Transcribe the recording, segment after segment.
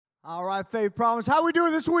All right, Faith Promise. How we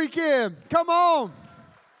doing this weekend? Come on.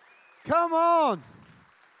 Come on.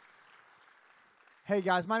 Hey,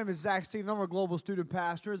 guys, my name is Zach Stevens. I'm a global student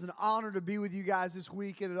pastor. It's an honor to be with you guys this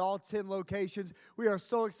weekend at all 10 locations. We are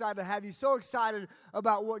so excited to have you, so excited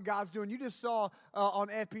about what God's doing. You just saw on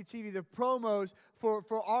FPTV the promos for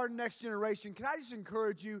our next generation. Can I just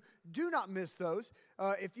encourage you, do not miss those.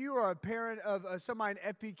 If you are a parent of somebody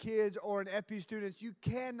in FP Kids or an FP students, you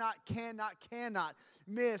cannot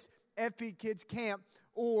miss FP Kids Camp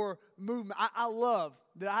or movement. I love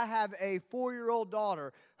that I have a 4-year-old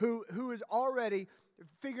daughter who is already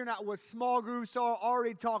figuring out what small groups are,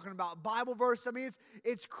 already talking about Bible verse. I mean,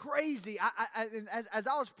 it's crazy. As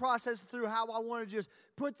I was processing through how I want to just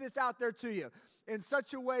put this out there to you in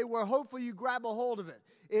such a way where hopefully you grab a hold of it,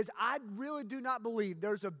 is I really do not believe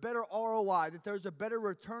there's a better ROI, that there's a better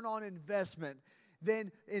return on investment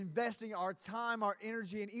than investing our time, our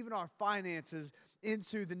energy, and even our finances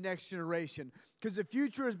into the next generation. Because the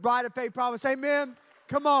future is bright at Faith Promise. Amen?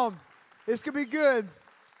 Come on. It's going to be good.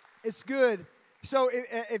 It's good. So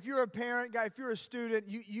if you're a parent, guy, if you're a student,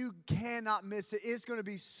 you cannot miss it. It's going to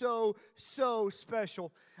be so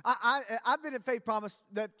special. I've been at Faith Promise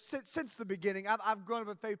since the beginning. I've grown up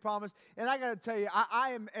at Faith Promise, and I got to tell you,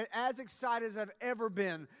 I am as excited as I've ever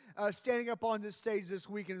been standing up on this stage this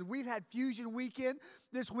weekend. We've had Fusion Weekend.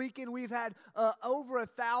 This weekend, we've had over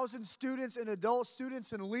 1,000 students and adult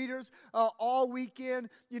students and leaders all weekend.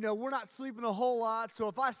 You know, we're not sleeping a whole lot, so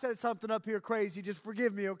if I said something up here crazy, just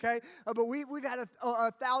forgive me, okay? But we've had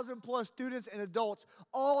 1,000+ students and adults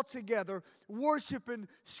all together, worshiping,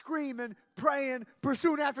 screaming, praying,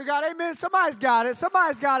 pursuing after God. Amen. Somebody's got it.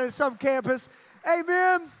 Somebody's got it at some campus.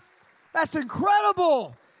 Amen. That's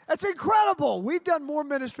incredible. That's incredible. We've done more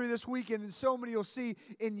ministry this weekend than so many you'll see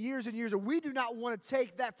in years and years. And we do not want to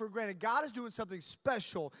take that for granted. God is doing something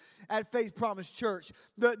special at Faith Promise Church.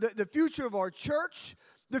 The future of our church,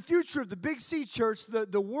 the future of the Big C Church,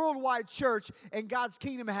 the worldwide church, and God's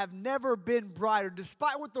kingdom have never been brighter.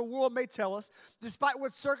 Despite what the world may tell us, despite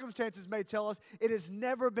what circumstances may tell us, it has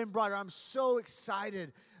never been brighter. I'm so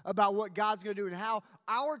excited about what God's going to do and how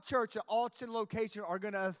our church at all 10 locations are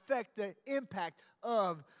going to affect the impact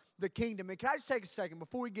of the kingdom. And can I just take a second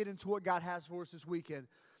before we get into what God has for us this weekend?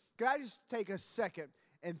 Can I just take a second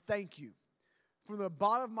and thank you from the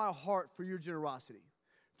bottom of my heart for your generosity,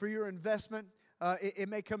 for your investment. It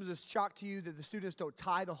may come as a shock to you that the students don't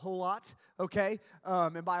tithe a whole lot, okay?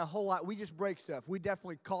 And by a whole lot, we just break stuff. We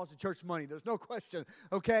definitely cost the church money. There's no question,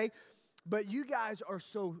 okay? But you guys are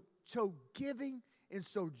so giving and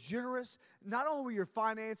so generous, not only with your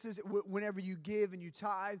finances whenever you give and you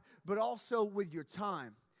tithe, but also with your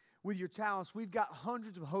time, with your talents. We've got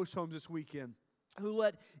hundreds of host homes this weekend who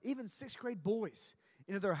let even 6th grade boys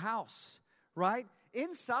into their house, right?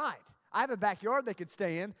 Inside. I have a backyard they could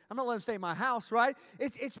stay in. I'm not letting them stay in my house, right?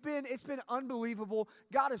 It's been unbelievable.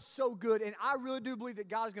 God is so good, and I really do believe that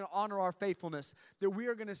God is going to honor our faithfulness, that we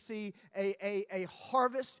are going to see a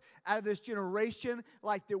harvest out of this generation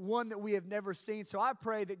like the one that we have never seen. So I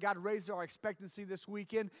pray that God raises our expectancy this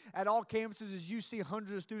weekend at all campuses as you see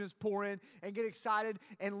hundreds of students pour in and get excited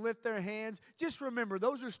and lift their hands. Just remember,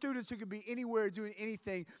 those are students who could be anywhere doing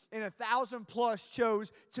anything, and 1,000+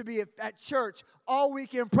 chose to be at church all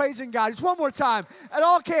weekend praising God. Just one more time. At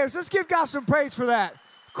all camps, let's give God some praise for that.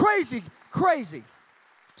 Crazy.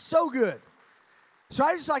 So good. So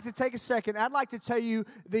I'd just like to take a second. I'd like to tell you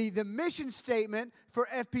the mission statement for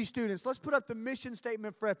FP students. Let's put up the mission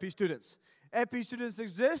statement for FP students. FP students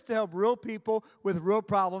exist to help real people with real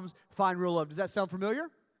problems find real love. Does that sound familiar?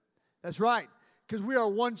 That's right, because we are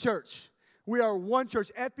one church. We are one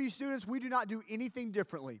church. FP students, we do not do anything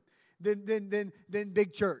differently than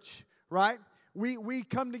big church, right? We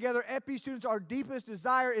come together. FP students, our deepest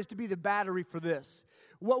desire is to be the battery for this.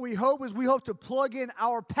 What we hope to plug in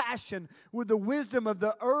our passion with the wisdom of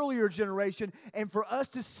the earlier generation and for us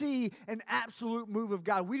to see an absolute move of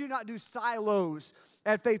God. We do not do silos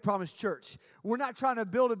at Faith Promise Church. We're not trying to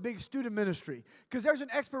build a big student ministry because there's an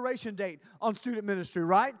expiration date on student ministry,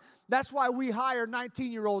 right? That's why we hire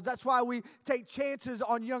 19-year-olds. That's why we take chances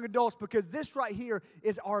on young adults, because this right here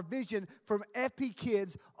is our vision from FP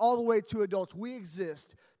kids all the way to adults. We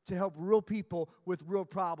exist to help real people with real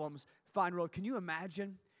problems find real. Can you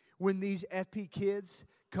imagine when these FP kids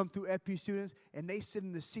come through FP students and they sit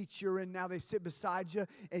in the seats you're in now, they sit beside you,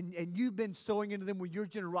 and you've been sowing into them with your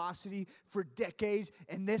generosity for decades,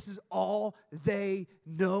 and this is all they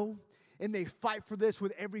know, and they fight for this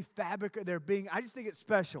with every fabric of their being. I just think it's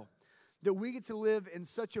special that we get to live in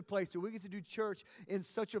such a place, that we get to do church in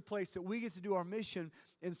such a place, that we get to do our mission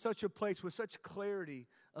in such a place with such clarity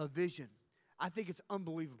of vision. I think it's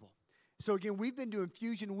unbelievable. So again, we've been doing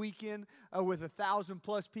Fusion Weekend with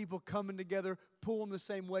 1,000+ people coming together, pulling the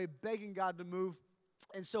same way, begging God to move.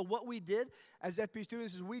 And so what we did as FP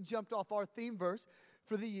students is we jumped off our theme verse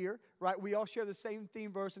for the year, right? We all share the same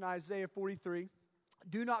theme verse in Isaiah 43.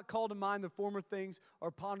 Do not call to mind the former things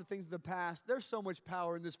or ponder things of the past. There's so much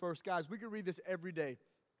power in this verse, guys. We could read this every day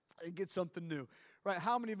and get something new, right?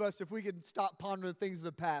 How many of us, if we could stop pondering the things of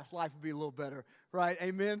the past, life would be a little better, right?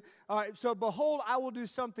 Amen? All right, so behold, I will do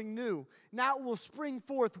something new. Now it will spring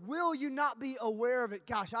forth. Will you not be aware of it?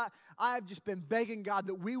 Gosh, I have just been begging God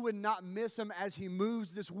that we would not miss him as he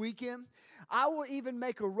moves this weekend. I will even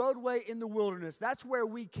make a roadway in the wilderness. That's where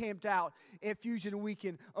we camped out at Fusion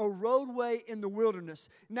Weekend, a roadway in the wilderness.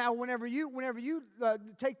 Now, whenever you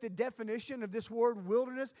take the definition of this word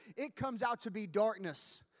wilderness, it comes out to be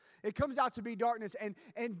darkness. It comes out to be darkness. And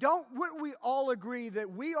wouldn't we all agree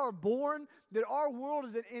that we are born, that our world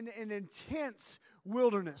is in an intense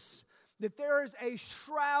wilderness? That there is a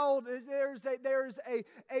shroud, there's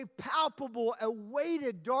a palpable, a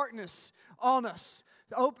weighted darkness on us.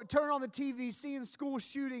 Turn on the TV, seeing school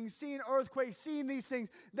shootings, seeing earthquakes, seeing these things.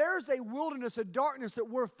 There's a wilderness, a darkness that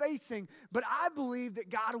we're facing. But I believe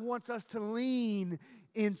that God wants us to lean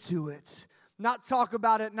into it. Not talk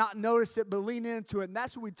about it, not notice it, but lean into it. And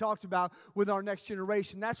that's what we talked about with our next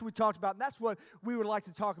generation. That's what we talked about. And that's what we would like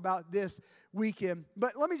to talk about this weekend.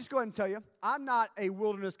 But let me just go ahead and tell you, I'm not a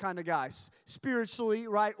wilderness kind of guy, spiritually,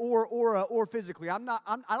 right, or physically. I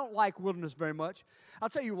don't like wilderness very much. I'll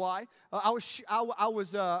tell you why. I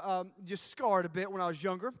was just scarred a bit when I was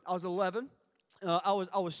younger. I was 11. I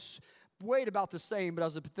was weighed about the same, but I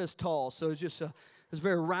was a bit this tall. So it was a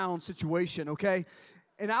very round situation. Okay.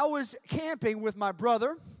 And I was camping with my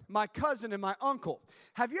brother, my cousin, and my uncle.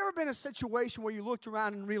 Have you ever been in a situation where you looked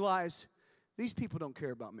around and realized, these people don't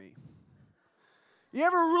care about me? You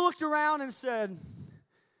ever looked around and said,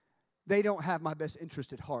 they don't have my best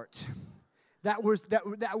interest at heart? That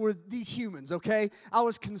were these humans, okay? I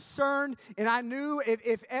was concerned, and I knew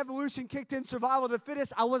if evolution kicked in, survival of the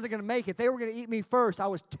fittest, I wasn't going to make it. They were going to eat me first. I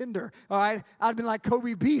was tender, all right? I'd been like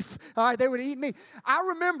Kobe beef, all right? They would eat me. I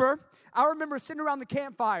remember sitting around the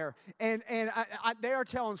campfire, and they are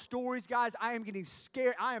telling stories, guys. I am getting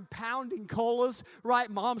scared. I am pounding colas, right?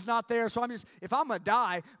 Mom's not there, so if I'm going to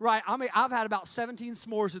die, right, I've had about 17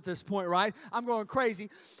 s'mores at this point, right? I'm going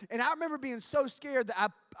crazy. And I remember being so scared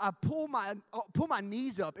that I pull my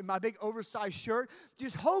knees up in my big oversized shirt,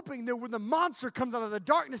 just hoping that when the monster comes out of the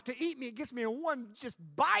darkness to eat me, it gets me in one just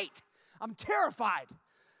bite. I'm terrified.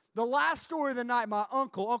 The last story of the night, my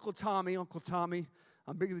Uncle Tommy,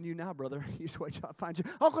 I'm bigger than you now, brother. He's wait till I find you.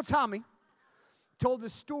 Uncle Tommy told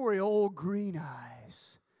this story, old green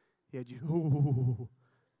eyes. Did you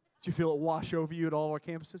feel it wash over you at all our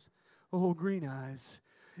campuses? Old green eyes.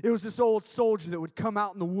 It was this old soldier that would come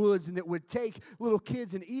out in the woods and that would take little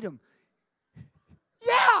kids and eat them.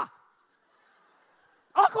 Yeah!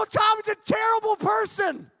 Uncle Tommy's a terrible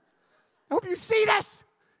person. I hope you see this,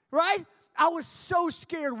 right? I was so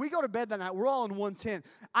scared. We go to bed that night. We're all in one tent.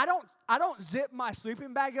 I don't zip my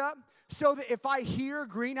sleeping bag up so that if I hear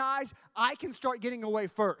green eyes, I can start getting away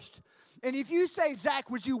first. And if you say, Zach,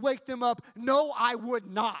 would you wake them up? No, I would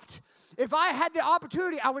not. If I had the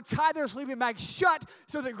opportunity, I would tie their sleeping bag shut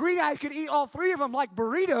so that Green Eyes could eat all three of them like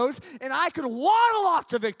burritos, and I could waddle off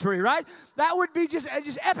to victory, right? That would be just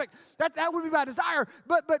epic. That would be my desire.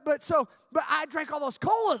 But I drank all those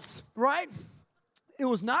colas, right? It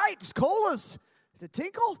was night, just colas. To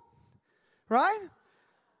tinkle, right?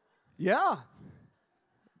 Yeah.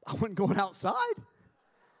 I wasn't going outside.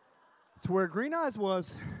 It's where Green Eyes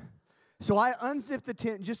was. So I unzipped the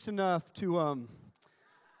tent just enough to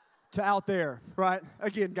out there, right?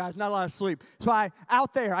 Again, guys, not a lot of sleep. So I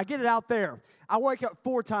get it out there. I wake up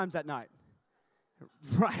 4 times that night,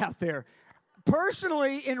 right out there.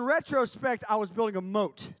 Personally, in retrospect, I was building a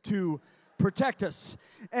moat to protect us.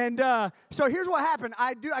 And so here's what happened.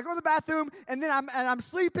 I go to the bathroom, and then I'm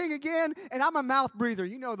sleeping again, and I'm a mouth breather.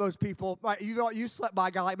 You know those people, right? You slept by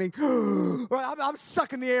a guy like me. Right? I'm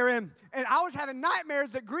sucking the air in. And I was having nightmares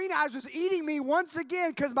that Green Eyes was eating me once again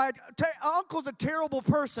because my uncle's a terrible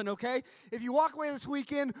person, okay? If you walk away this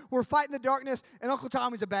weekend, we're fighting the darkness, and Uncle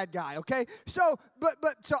Tommy's a bad guy, okay? So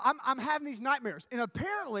I'm having these nightmares. And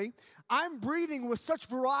apparently, I'm breathing with such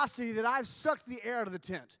ferocity that I've sucked the air out of the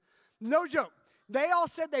tent. No joke. They all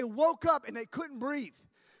said they woke up and they couldn't breathe.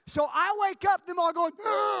 So I wake up, them all going,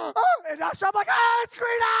 and so I'm like, it's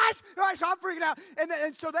Green Eyes. All right, so I'm freaking out.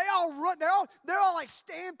 And so they all run, they're all like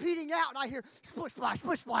stampeding out, and I hear splish, splash,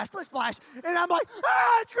 splish, splash, splish, splash. And I'm like,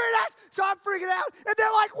 it's Green Eyes. So I'm freaking out, and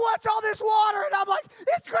they're like, what's all this water? And I'm like,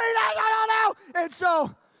 it's Green Eyes, I don't know. And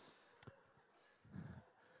so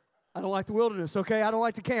I don't like the wilderness, okay? I don't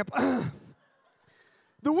like to camp.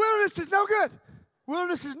 The wilderness is no good.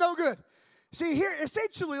 Wilderness is no good. See, here,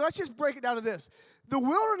 essentially, let's just break it down to this. The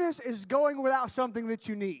wilderness is going without something that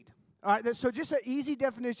you need. All right, so just an easy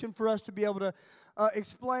definition for us to be able to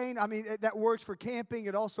explain. I mean, that works for camping.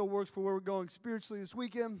 It also works for where we're going spiritually this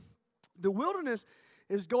weekend. The wilderness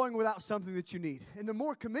is going without something that you need. And the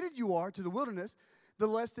more committed you are to the wilderness, the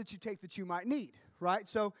less that you take that you might need, right?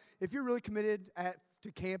 So if you're really committed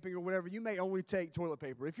to camping or whatever, you may only take toilet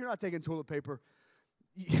paper. If you're not taking toilet paper,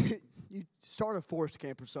 you start a forest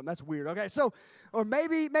camp or something. That's weird. Okay, so, or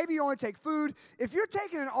maybe you only take food. If you're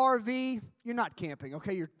taking an RV, you're not camping,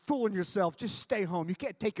 okay? You're fooling yourself. Just stay home. You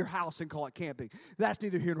can't take your house and call it camping. That's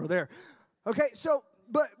neither here nor there. Okay, so,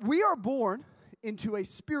 but we are born into a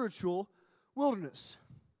spiritual wilderness.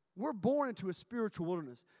 We're born into a spiritual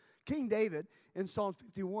wilderness. King David, in Psalm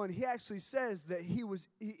 51, he actually says that he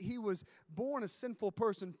was born a sinful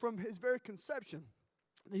person from his very conception.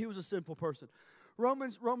 He was a sinful person.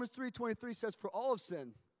 Romans 3:23 says, for all have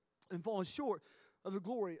sinned and fallen short of the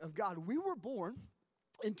glory of God. We were born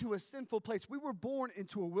into a sinful place. We were born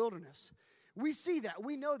into a wilderness. We see that.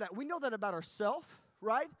 We know that. We know that about ourselves,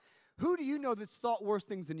 right? Who do you know that's thought worse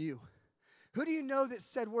things than you? Who do you know that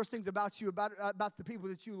said worse things about you, about the people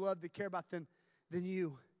that you love, that care about than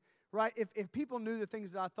you? Right? If people knew the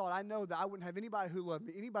things that I thought, I know that I wouldn't have anybody who loved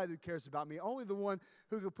me, anybody who cares about me. Only the one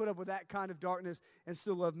who could put up with that kind of darkness and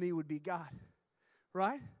still love me would be God.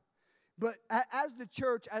 Right? But as the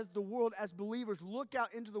church, as the world, as believers look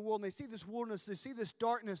out into the world and they see this wilderness, they see this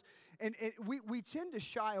darkness, and we tend to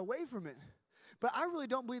shy away from it. But I really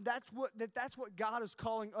don't believe that's what God is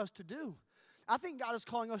calling us to do. I think God is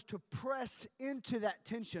calling us to press into that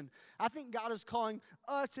tension. I think God is calling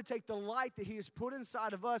us to take the light that He has put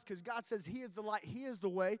inside of us, because God says He is the light, He is the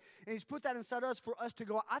way, and He's put that inside us for us to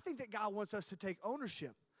go. I think that God wants us to take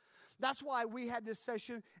ownership. That's why we had this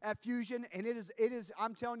session at Fusion, and it is.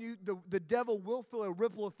 I'm telling you, the devil will feel a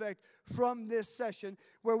ripple effect from this session,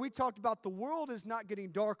 where we talked about the world is not getting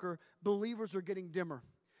darker, believers are getting dimmer.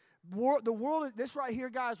 The world, this right here,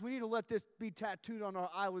 guys, we need to let this be tattooed on our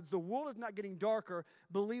eyelids. The world is not getting darker,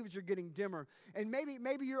 believers are getting dimmer. And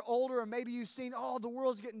maybe you're older, and maybe you've seen, the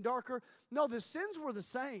world's getting darker. No, the sins were the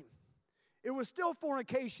same. It was still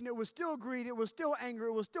fornication, it was still greed, it was still anger,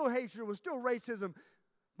 it was still hatred, it was still racism.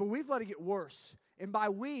 But we've let it get worse. And by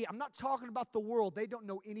we, I'm not talking about the world. They don't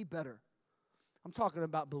know any better. I'm talking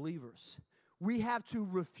about believers. We have to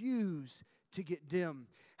refuse to get dim.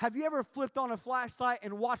 Have you ever flipped on a flashlight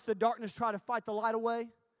and watched the darkness try to fight the light away?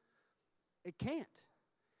 It can't.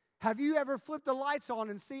 Have you ever flipped the lights on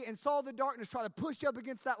and saw the darkness try to push up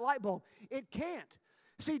against that light bulb? It can't.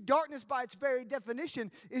 See, darkness by its very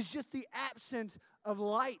definition is just the absence of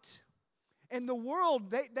light. And the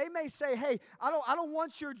world, they may say, hey, I don't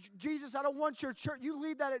want your Jesus, I don't want your church. You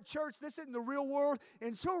leave that at church. This isn't the real world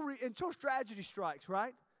until tragedy strikes,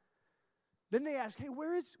 right? Then they ask, hey,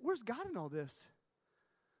 where's God in all this?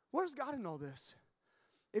 Where's God in all this?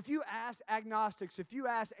 If you ask agnostics, if you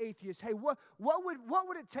ask atheists, hey, what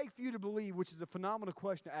would it take for you to believe, which is a phenomenal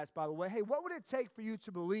question to ask, by the way. Hey, what would it take for you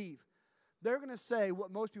to believe? They're going to say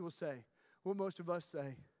what most people say, what most of us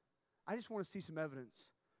say. I just want to see some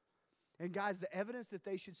evidence. And guys, the evidence that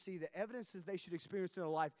they should see, the evidence that they should experience in their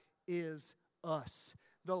life is us.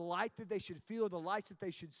 The light that they should feel, the lights that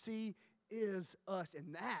they should see is us.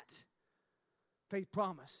 And that, Faith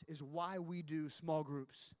Promise, is why we do small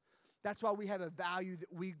groups. That's why we have a value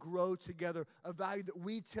that we grow together, a value that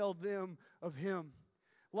we tell them of Him.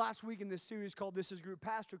 Last week in this series called This Is Group,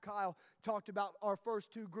 Pastor Kyle talked about our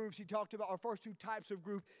first two groups. He talked about our first two types of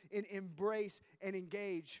group in embrace and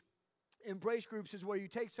engage. Embrace groups is where you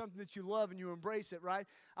take something that you love and you embrace it, right?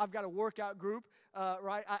 I've got a workout group,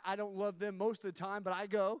 right? I don't love them most of the time, but I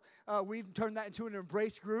go. We've turned that into an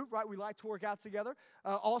embrace group, right? We like to work out together.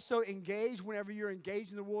 Also engage whenever you're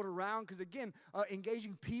engaged in the world around, because again,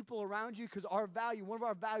 engaging people around you, because one of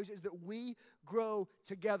our values is that we grow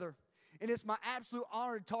together. And it's my absolute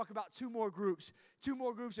honor to talk about two more groups.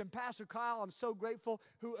 And Pastor Kyle, I'm so grateful,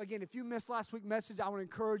 who, again, if you missed last week's message, I want to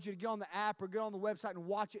encourage you to get on the app or get on the website and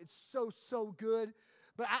watch it. It's so good.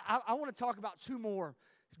 But I want to talk about two more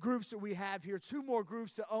groups that we have here. Two more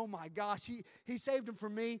groups that, oh my gosh, he saved them for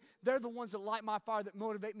me. They're the ones that light my fire, that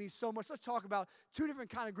motivate me so much. Let's talk about two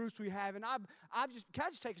different kind of groups we have. And can I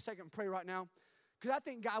just take a second and pray right now? Because I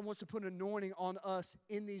think God wants to put an anointing on us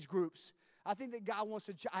in these groups. I think that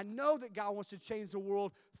I know that God wants to change the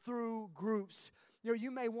world through groups.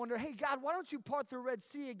 You may wonder, hey, God, why don't you part the Red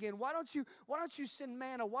Sea again? Why don't you send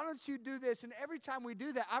manna? Why don't you do this? And every time we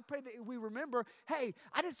do that, I pray that we remember, hey,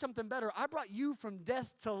 I did something better. I brought you from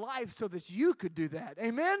death to life so that you could do that.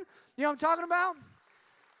 Amen? You know what I'm talking about?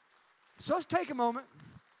 So let's take a moment.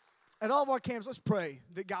 At all of our camps, let's pray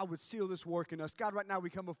that God would seal this work in us. God, right now we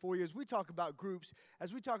come before you as we talk about groups,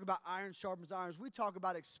 as we talk about iron sharpens iron, as we talk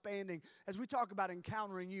about expanding, as we talk about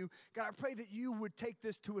encountering you. God, I pray that you would take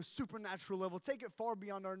this to a supernatural level. Take it far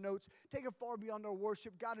beyond our notes. Take it far beyond our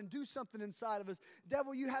worship, God, and do something inside of us.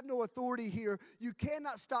 Devil, you have no authority here. You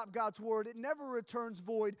cannot stop God's word. It never returns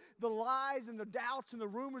void. The lies and the doubts and the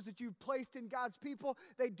rumors that you've placed in God's people,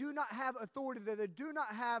 they do not have authority there. They do not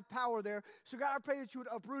have power there. So, God, I pray that you would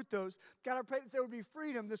uproot those. God, I pray that there would be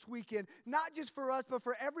freedom this weekend, not just for us, but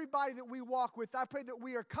for everybody that we walk with. I pray that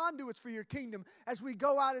we are conduits for your kingdom as we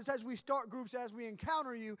go out, as we start groups, as we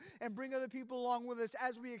encounter you and bring other people along with us,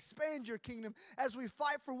 as we expand your kingdom, as we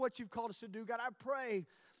fight for what you've called us to do. God, I pray,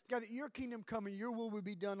 God, that your kingdom come and your will would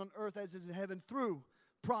be done on earth as is in heaven through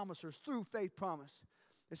promisers, through faith promise.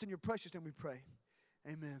 It's in your precious name we pray.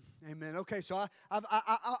 Amen. Amen. Okay, so I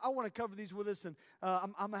want to cover these with us, and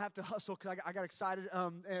I'm gonna have to hustle because I got excited.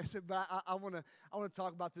 But I want to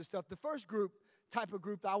talk about this stuff. The first type of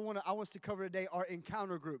group that I want us to cover today are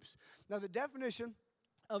encounter groups. Now, the definition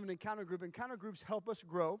of an encounter groups help us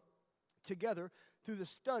grow together through the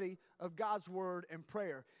study of God's word and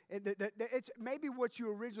prayer. It's maybe what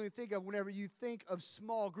you originally think of whenever you think of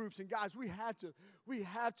small groups. And guys, we have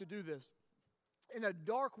to do this. In a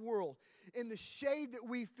dark world, in the shade that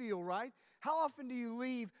we feel, right? How often do you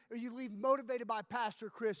leave motivated by Pastor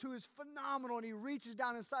Chris, who is phenomenal, and he reaches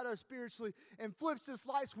down inside us spiritually and flips this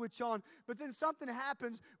light switch on, but then something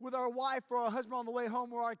happens with our wife or our husband on the way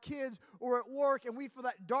home or our kids or at work, and we feel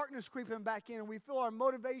that darkness creeping back in, and we feel our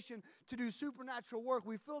motivation to do supernatural work.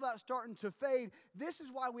 We feel that starting to fade. This is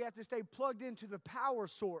why we have to stay plugged into the power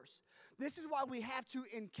source. This is why we have to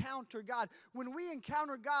encounter God. When we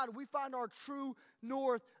encounter God, we find our true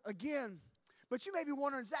north again. But you may be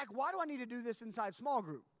wondering, Zach, why do I need to do this inside small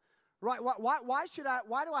group? Right? Why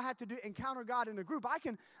do I have to encounter God in a group? I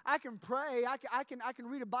can pray. I can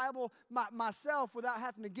read a Bible myself without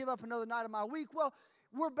having to give up another night of my week. Well,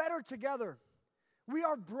 we're better together. We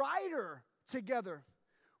are brighter together.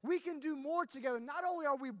 We can do more together. Not only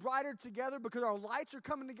are we brighter together because our lights are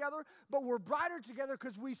coming together, but we're brighter together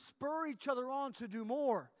because we spur each other on to do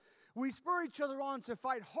more. We spur each other on to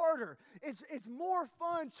fight harder. It's more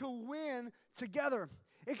fun to win together.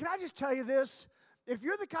 And can I just tell you this? If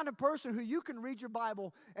you're the kind of person who you can read your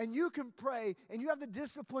Bible and you can pray and you have the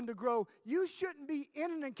discipline to grow, you shouldn't be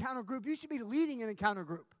in an encounter group. You should be leading an encounter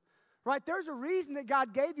group. Right? There's a reason that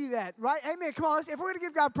God gave you that. Right? Amen. Come on. If we're going to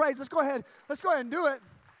give God praise, let's go ahead and do it.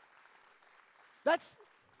 That's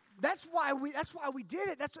why we did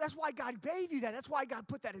it. That's why God gave you that. That's why God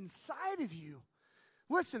put that inside of you.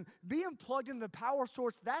 Listen, being plugged into the power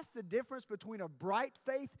source, that's the difference between a bright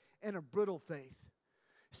faith and a brittle faith.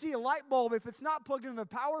 See, a light bulb, if it's not plugged into the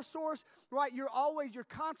power source, right, you're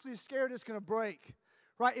constantly scared it's going to break.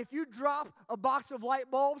 Right? If you drop a box of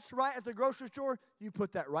light bulbs, right, at the grocery store, you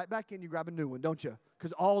put that right back in, you grab a new one, don't you?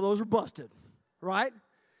 Because all those are busted, right?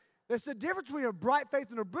 It's the difference between a bright faith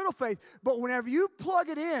and a brittle faith. But whenever you plug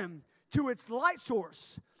it in to its light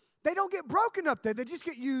source, they don't get broken up there. They just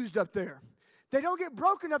get used up there. They don't get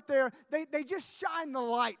broken up there. They just shine the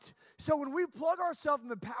light. So when we plug ourselves in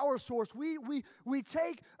the power source, we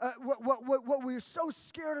take what we're so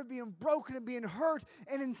scared of being broken and being hurt,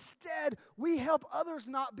 and instead we help others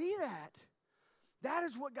not be that. That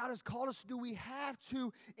is what God has called us to do. We have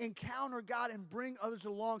to encounter God and bring others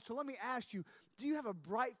along. So let me ask you, do you have a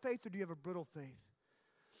bright faith or do you have a brittle faith?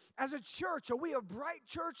 As a church, are we a bright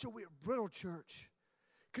church or are we a brittle church?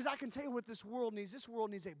 Because I can tell you what this world needs. This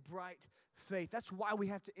world needs a bright faith. That's why we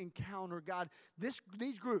have to encounter God.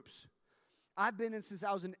 These groups, I've been in since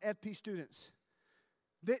I was an FP students.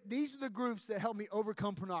 These are the groups that help me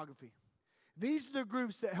overcome pornography. These are the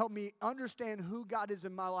groups that help me understand who God is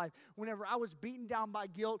in my life. Whenever I was beaten down by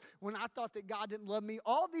guilt, when I thought that God didn't love me,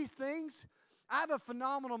 all these things, I have a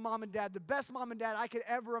phenomenal mom and dad, the best mom and dad I could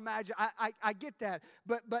ever imagine. I get that.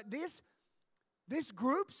 But these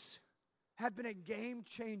groups have been a game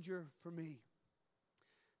changer for me.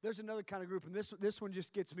 There's another kind of group, and this one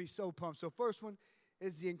just gets me so pumped. So first one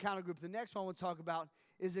is the encounter group. The next one I want to talk about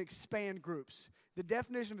is expand groups. The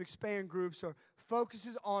definition of expand groups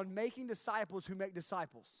focuses on making disciples who make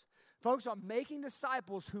disciples. Focus on making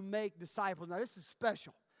disciples who make disciples. Now this is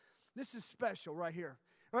special. This is special right here.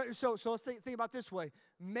 All right, so let's think about it this way.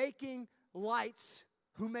 Making lights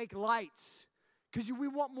who make lights. Because we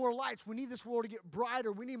want more lights. We need this world to get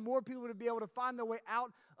brighter. We need more people to be able to find their way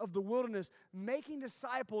out of the wilderness. Making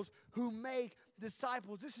disciples who make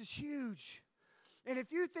disciples. This is huge. And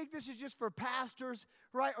if you think this is just for pastors,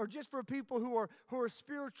 right, or just for people who are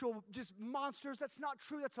spiritual, just monsters, that's not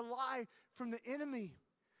true. That's a lie from the enemy.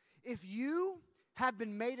 If you have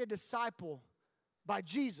been made a disciple by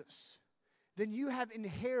Jesus, then you have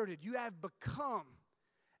inherited, you have become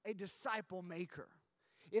a disciple maker.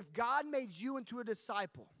 If God made you into a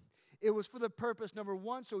disciple, it was for the purpose, number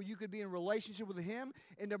one, so you could be in relationship with Him,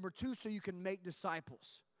 and number two, so you can make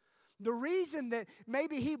disciples. The reason that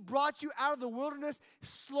maybe He brought you out of the wilderness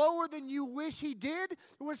slower than you wish He did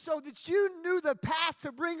was so that you knew the path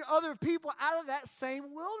to bring other people out of that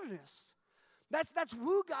same wilderness. That's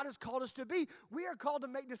who God has called us to be. We are called to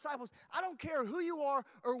make disciples. I don't care who you are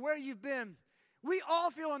or where you've been. We all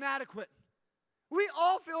feel inadequate. We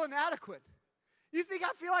all feel inadequate. You think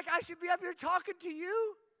I feel like I should be up here talking to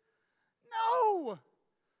you? No,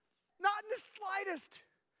 not in the slightest.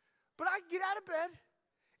 But I get out of bed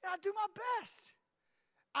and I do my best.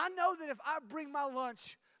 I know that if I bring my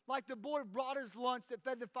lunch, like the boy brought his lunch that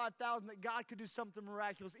fed the 5,000, that God could do something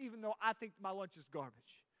miraculous, even though I think my lunch is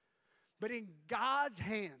garbage. But in God's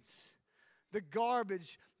hands, the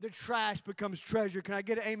garbage, the trash becomes treasure. Can I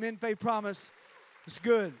get an amen, faith promise? It's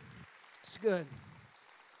good. It's good.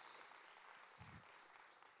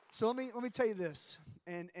 So let me tell you this,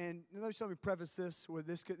 and let me preface this with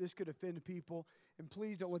this could offend people, and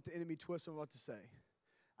please don't let the enemy twist what I'm about to say.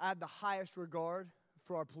 I have the highest regard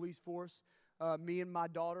for our police force. Me and my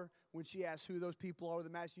daughter, when she asks who those people are with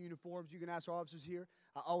the matching uniforms, you can ask our officers here.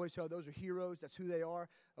 I always tell her those are heroes. That's who they are.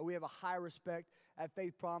 We have a high respect at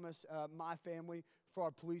Faith Promise, my family, for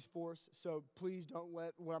our police force. So please don't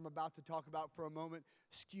let what I'm about to talk about for a moment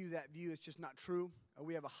skew that view. It's just not true.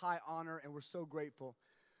 We have a high honor, and we're so grateful.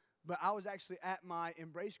 But I was actually at my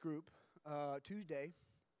Embrace group Tuesday,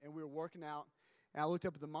 and we were working out, and I looked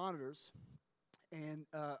up at the monitors, and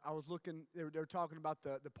I was looking, they were talking about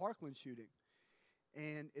the Parkland shooting.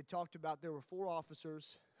 And it talked about there were 4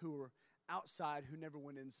 officers who were outside who never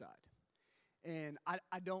went inside. And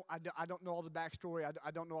I don't know all the backstory.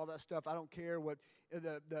 I don't know all that stuff. I don't care what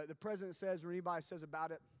the president says or anybody says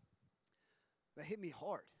about it. That hit me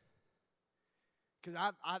hard. Because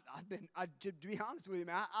to be honest with you,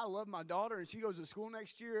 man, I love my daughter, and she goes to school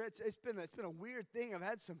next year. It's been a weird thing. I've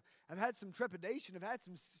had some trepidation. I've had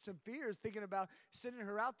some fears thinking about sending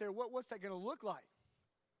her out there. What's that going to look like?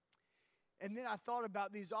 And then I thought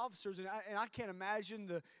about these officers, and I can't imagine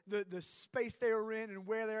the space they were in and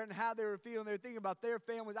where they're and how they were feeling. They were thinking about their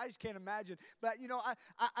families. I just can't imagine. But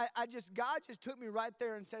God just took me right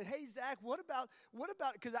there and said, "Hey, Zach, what about?"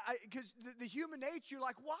 Because the human nature, you're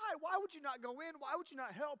like, why would you not go in? Why would you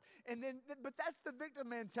not help? And then, but that's the victim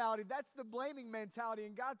mentality. That's the blaming mentality.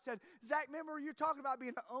 And God said, "Zach, remember you're talking about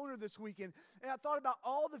being an owner this weekend." And I thought about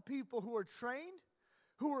all the people who are trained,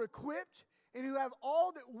 who are equipped, and who have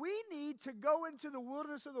all that we need to go into the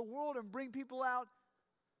wilderness of the world and bring people out.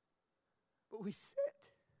 But we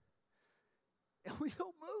sit, and we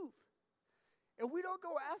don't move, and we don't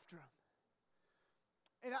go after them.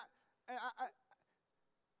 And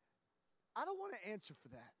I don't want to answer for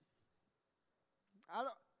that. I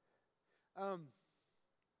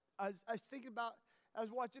was thinking about, I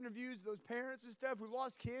was watching interviews of those parents and stuff who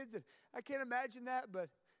lost kids, and I can't imagine that, but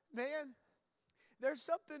man, there's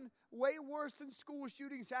something way worse than school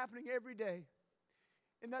shootings happening every day.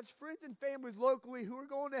 And that's friends and families locally who are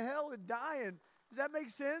going to hell and dying. Does that make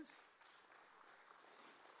sense?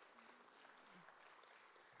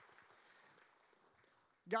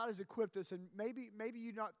 God has equipped us, and maybe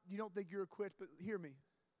you don't think you're equipped, but hear me.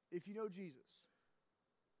 If you know Jesus,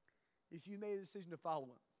 if you made a decision to follow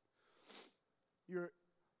Him, you're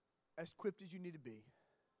as equipped as you need to be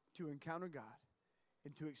to encounter God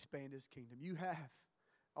and to expand His kingdom. You have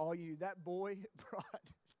all you need. That boy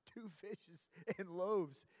brought 2 fishes and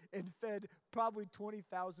loaves and fed probably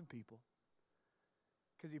 20,000 people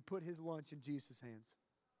because he put his lunch in Jesus' hands.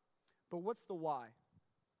 But what's the why?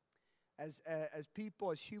 As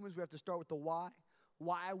people, as humans, we have to start with the why.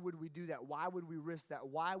 Why would we do that? Why would we risk that?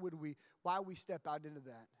 Why would we step out into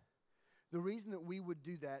that? The reason that we would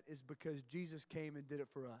do that is because Jesus came and did it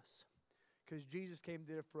for us. Because Jesus came and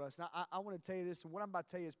did it for us. Now, I want to tell you this, and what I'm about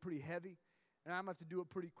to tell you is pretty heavy, and I'm going to have to do it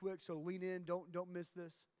pretty quick, so lean in, don't miss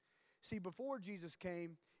this. See, before Jesus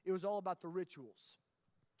came, it was all about the rituals.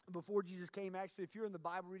 Before Jesus came, actually, if you're in the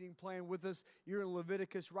Bible reading plan with us, you're in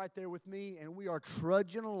Leviticus right there with me, and we are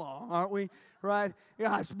trudging along, aren't we? Right?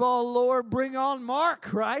 Yeah, small Lord, bring on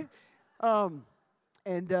Mark, right? But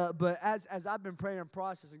as I've been praying and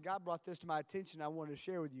processing, God brought this to my attention, I wanted to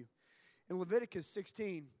share with you. In Leviticus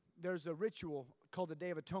 16, there's a ritual called the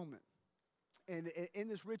Day of Atonement. And in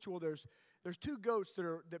this ritual, there's two goats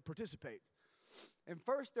that participate. And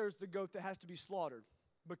first, there's the goat that has to be slaughtered,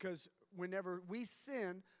 because whenever we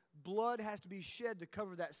sin, blood has to be shed to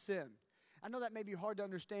cover that sin. I know that may be hard to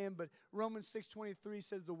understand, but Romans 6:23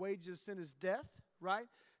 says the wages of sin is death, right?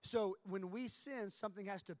 So when we sin, something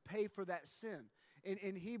has to pay for that sin.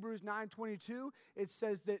 In Hebrews 9:22, it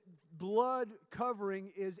says that blood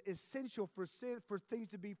covering is essential for sin, for things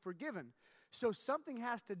to be forgiven. So something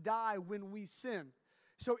has to die when we sin.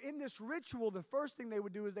 So in this ritual, the first thing they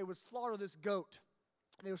would do is they would slaughter this goat.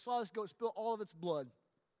 They would slaughter this goat, spill all of its blood.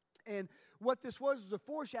 And what this was a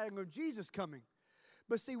foreshadowing of Jesus coming.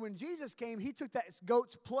 But see, when Jesus came, he took that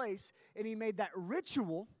goat's place and he made that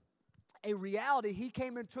ritual a reality. He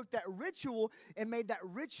came and took that ritual and made that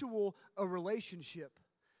ritual a relationship.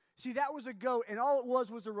 See, that was a goat, and all it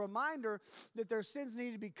was a reminder that their sins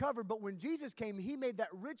needed to be covered. But when Jesus came, he made that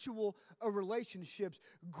ritual a relationship.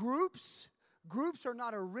 Groups are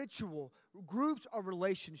not a ritual. Groups are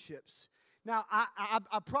relationships. Now,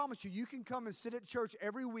 I promise you, you can come and sit at church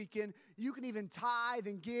every weekend. You can even tithe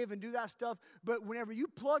and give and do that stuff. But whenever you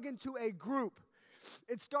plug into a group,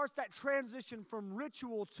 it starts that transition from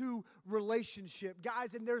ritual to relationship.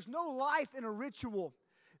 Guys, and there's no life in a ritual.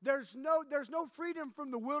 There's no freedom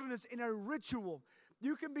from the wilderness in a ritual.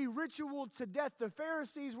 You can be ritualed to death. The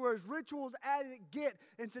Pharisees were as ritual as added get,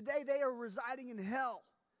 and today they are residing in hell.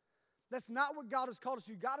 That's not what God has called us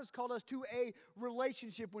to. God has called us to a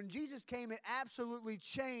relationship. When Jesus came, it absolutely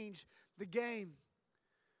changed the game.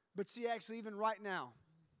 But see, actually, even right now,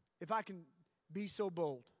 if I can be so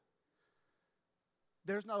bold,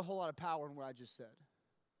 there's not a whole lot of power in what I just said.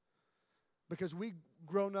 Because we've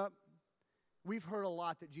grown up, we've heard a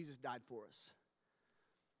lot that Jesus died for us.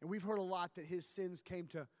 And we've heard a lot that his sins came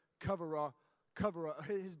to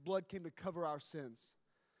his blood came to cover our sins.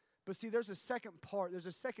 But see, there's a second part, there's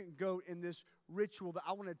a second goat in this ritual that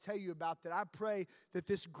I want to tell you about, that I pray that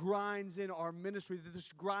this grinds in our ministry, that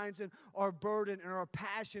this grinds in our burden and our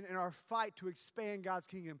passion and our fight to expand God's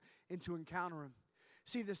kingdom and to encounter him.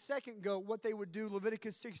 See, the second goat, what they would do,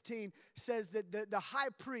 Leviticus 16 says that the high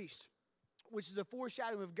priest, which is a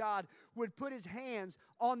foreshadowing of God, would put his hands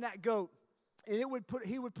on that goat. And he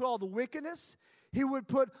would put all the wickedness, he would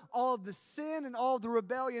put all of the sin and all of the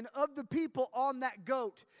rebellion of the people on that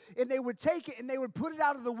goat. And they would take it and they would put it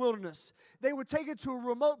out of the wilderness. They would take it to a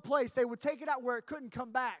remote place. They would take it out where it couldn't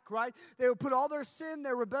come back, right? They would put all their sin,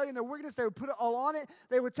 their rebellion, their wickedness, they would put it all on it.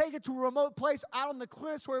 They would take it to a remote place out on the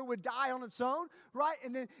cliffs where it would die on its own, right?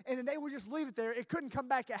 And then they would just leave it there. It couldn't come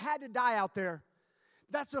back. It had to die out there.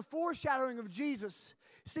 That's a foreshadowing of Jesus.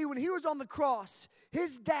 See, when he was on the cross,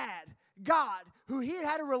 his dad, God, who he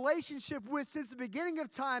had a relationship with since the beginning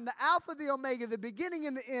of time, the Alpha, the Omega, the beginning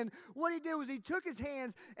and the end, what he did was he took his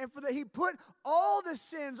hands and he put all the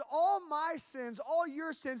sins, all my sins, all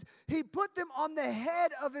your sins, he put them on the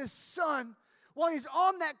head of his son. While he's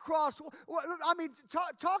on that cross, I mean,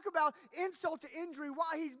 talk about insult to injury. While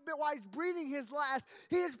he's breathing his last,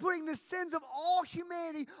 he is putting the sins of all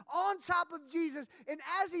humanity on top of Jesus. And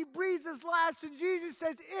as he breathes his last, and Jesus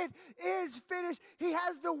says, "It is finished," he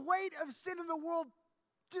has the weight of sin in the world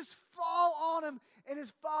just fall on him. And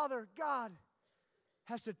his Father, God,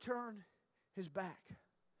 has to turn his back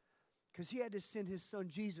because he had to send his son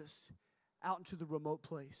Jesus out into the remote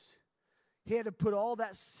place. He had to put all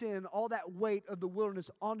that sin, all that weight of the wilderness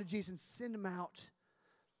onto Jesus and send him out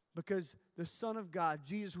because the Son of God,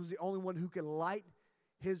 Jesus, was the only one who could light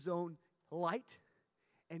his own light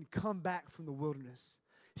and come back from the wilderness.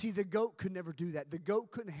 See, the goat could never do that. The goat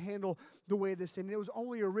couldn't handle the weight of this sin. It was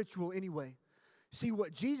only a ritual anyway. See,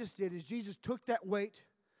 what Jesus did is Jesus took that weight,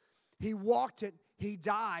 he walked it, he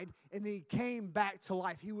died, and then he came back to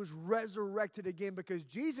life. He was resurrected again because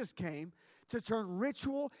Jesus came to turn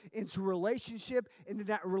ritual into relationship, into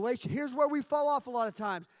that relationship. Here's where we fall off a lot of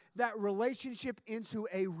times. That relationship into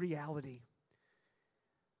a reality.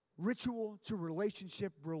 Ritual to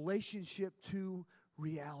relationship, relationship to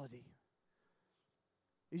reality.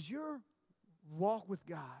 Is your walk with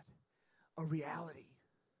God a reality?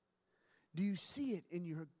 Do you see it in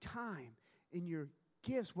your time, in your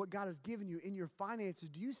gifts, what God has given you, in your finances?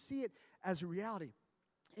 Do you see it as a reality?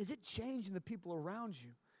 Is it changing the people around you?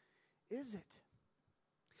 Is it?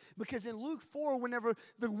 Because in Luke 4, whenever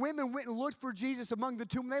the women went and looked for Jesus among the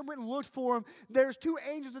tomb, they went and looked for him. There's two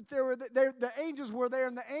angels that the angels were there,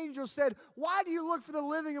 and the angels said, "Why do you look for the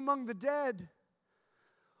living among the dead?"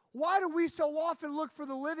 Why do we so often look for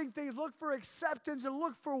the living things, look for acceptance and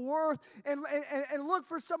look for worth and look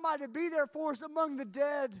for somebody to be there for us among the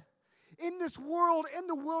dead? In this world, in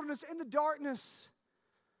the wilderness, in the darkness.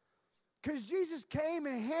 Because Jesus came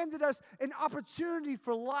and handed us an opportunity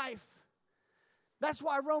for life. That's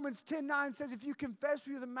why Romans 10:9 says, if you confess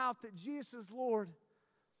with your mouth that Jesus is Lord,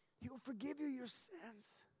 He will forgive you your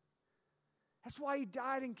sins. That's why He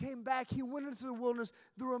died and came back. He went into the wilderness,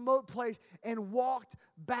 the remote place, and walked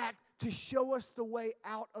back to show us the way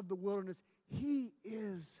out of the wilderness. He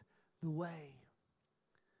is the way.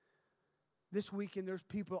 This weekend, there's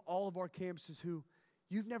people at all of our campuses who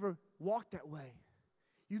you've never walked that way.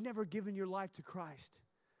 You've never given your life to Christ.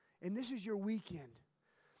 And this is your weekend.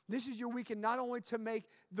 This is your weekend not only to make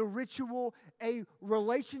the ritual a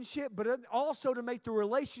relationship, but also to make the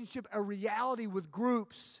relationship a reality with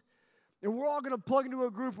groups. And we're all going to plug into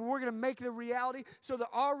a group and we're going to make it a reality so that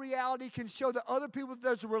our reality can show that other people that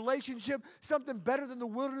there's a relationship, something better than the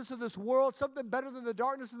wilderness of this world, something better than the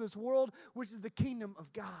darkness of this world, which is the kingdom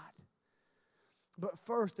of God. But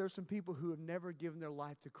first, there's some people who have never given their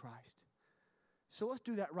life to Christ. So let's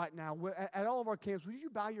do that right now. At all of our camps, would you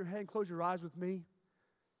bow your head and close your eyes with me?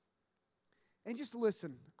 And just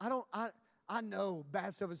listen. I know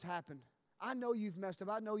bad stuff has happened. I know you've messed up.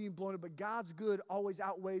 I know you've blown it. But God's good always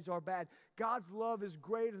outweighs our bad. God's love is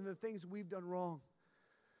greater than the things we've done wrong.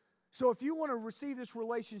 So if you want to receive this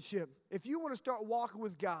relationship, if you want to start walking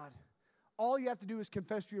with God, all you have to do is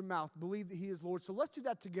confess with your mouth, believe that He is Lord. So let's do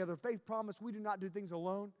that together. Faith promise, we do not do things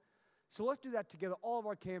alone. So let's do that together. All of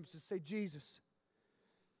our campuses say, Jesus,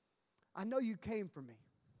 I know you came for me.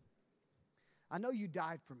 I know you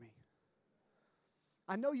died for me.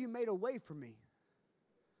 I know you made a way for me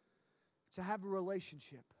to have a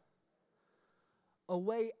relationship, a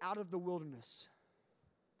way out of the wilderness,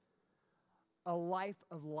 a life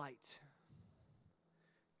of light.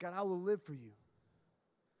 God, I will live for you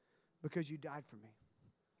because you died for me.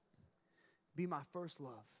 Be my first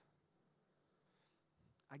love.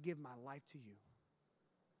 I give my life to you.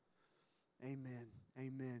 Amen.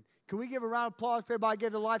 Amen. Can we give a round of applause for everybody who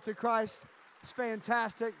gave their life to Christ? It's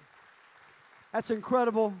fantastic. That's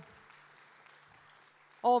incredible.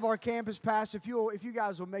 All of our campus pastors, if you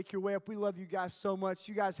guys will make your way up, we love you guys so much.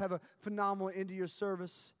 You guys have a phenomenal end of your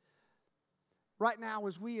service. Right now,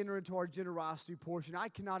 as we enter into our generosity portion, I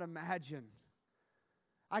cannot imagine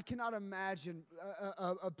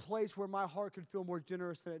a place where my heart could feel more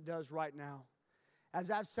generous than it does right now. As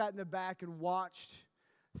I've sat in the back and watched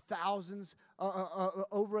thousands,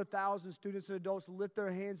 over 1,000 students and adults lift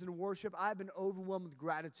their hands in worship, I've been overwhelmed with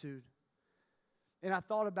gratitude. And I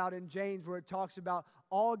thought about in James where it talks about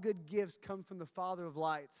all good gifts come from the Father of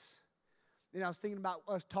lights. And I was thinking about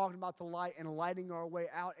us talking about the light and lighting our way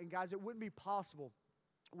out. And guys, it wouldn't be possible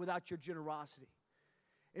without your generosity.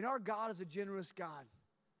 And our God is a generous God.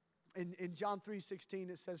 In John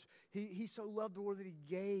 3:16 it says, he so loved the world that He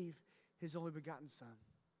gave His only begotten Son.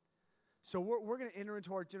 So we're going to enter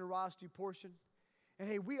into our generosity portion. And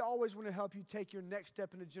hey, we always want to help you take your next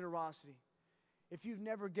step into generosity. If you've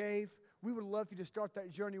never gave, we would love for you to start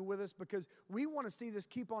that journey with us because we want to see this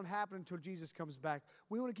keep on happening until Jesus comes back.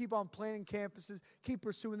 We want to keep on planning campuses, keep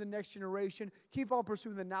pursuing the next generation, keep on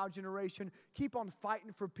pursuing the now generation, keep on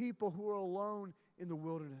fighting for people who are alone in the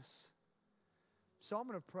wilderness. So I'm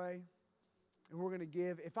going to pray, and we're going to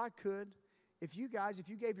give. If I could, if you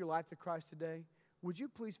gave your life to Christ today, would you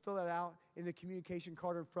please fill that out in the communication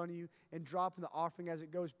card in front of you and drop in the offering as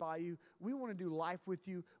it goes by you? We want to do life with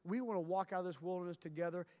you. We want to walk out of this wilderness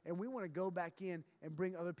together, and we want to go back in and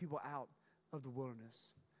bring other people out of the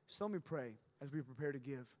wilderness. So let me pray as we prepare to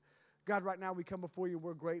give. God, right now we come before you.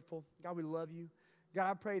 We're grateful. God, we love you. God,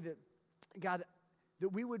 I pray that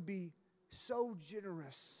we would be so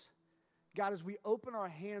generous. God, as we open our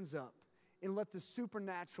hands up and let the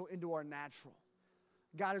supernatural into our natural.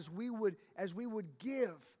 God, as we would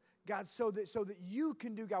give, God, so that you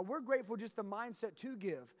can do, God, we're grateful just the mindset to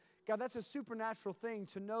give. God, that's a supernatural thing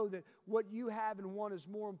to know that what you have and want is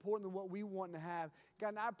more important than what we want to have. God,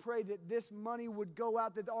 and I pray that this money would go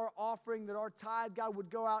out, that our offering, that our tithe, God, would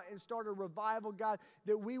go out and start a revival, God,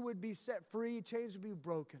 that we would be set free, chains would be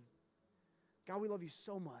broken. God, we love you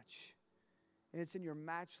so much. And it's in your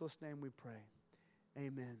matchless name we pray.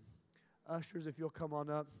 Amen. Ushers, if you'll come on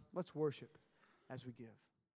up, let's worship as we give.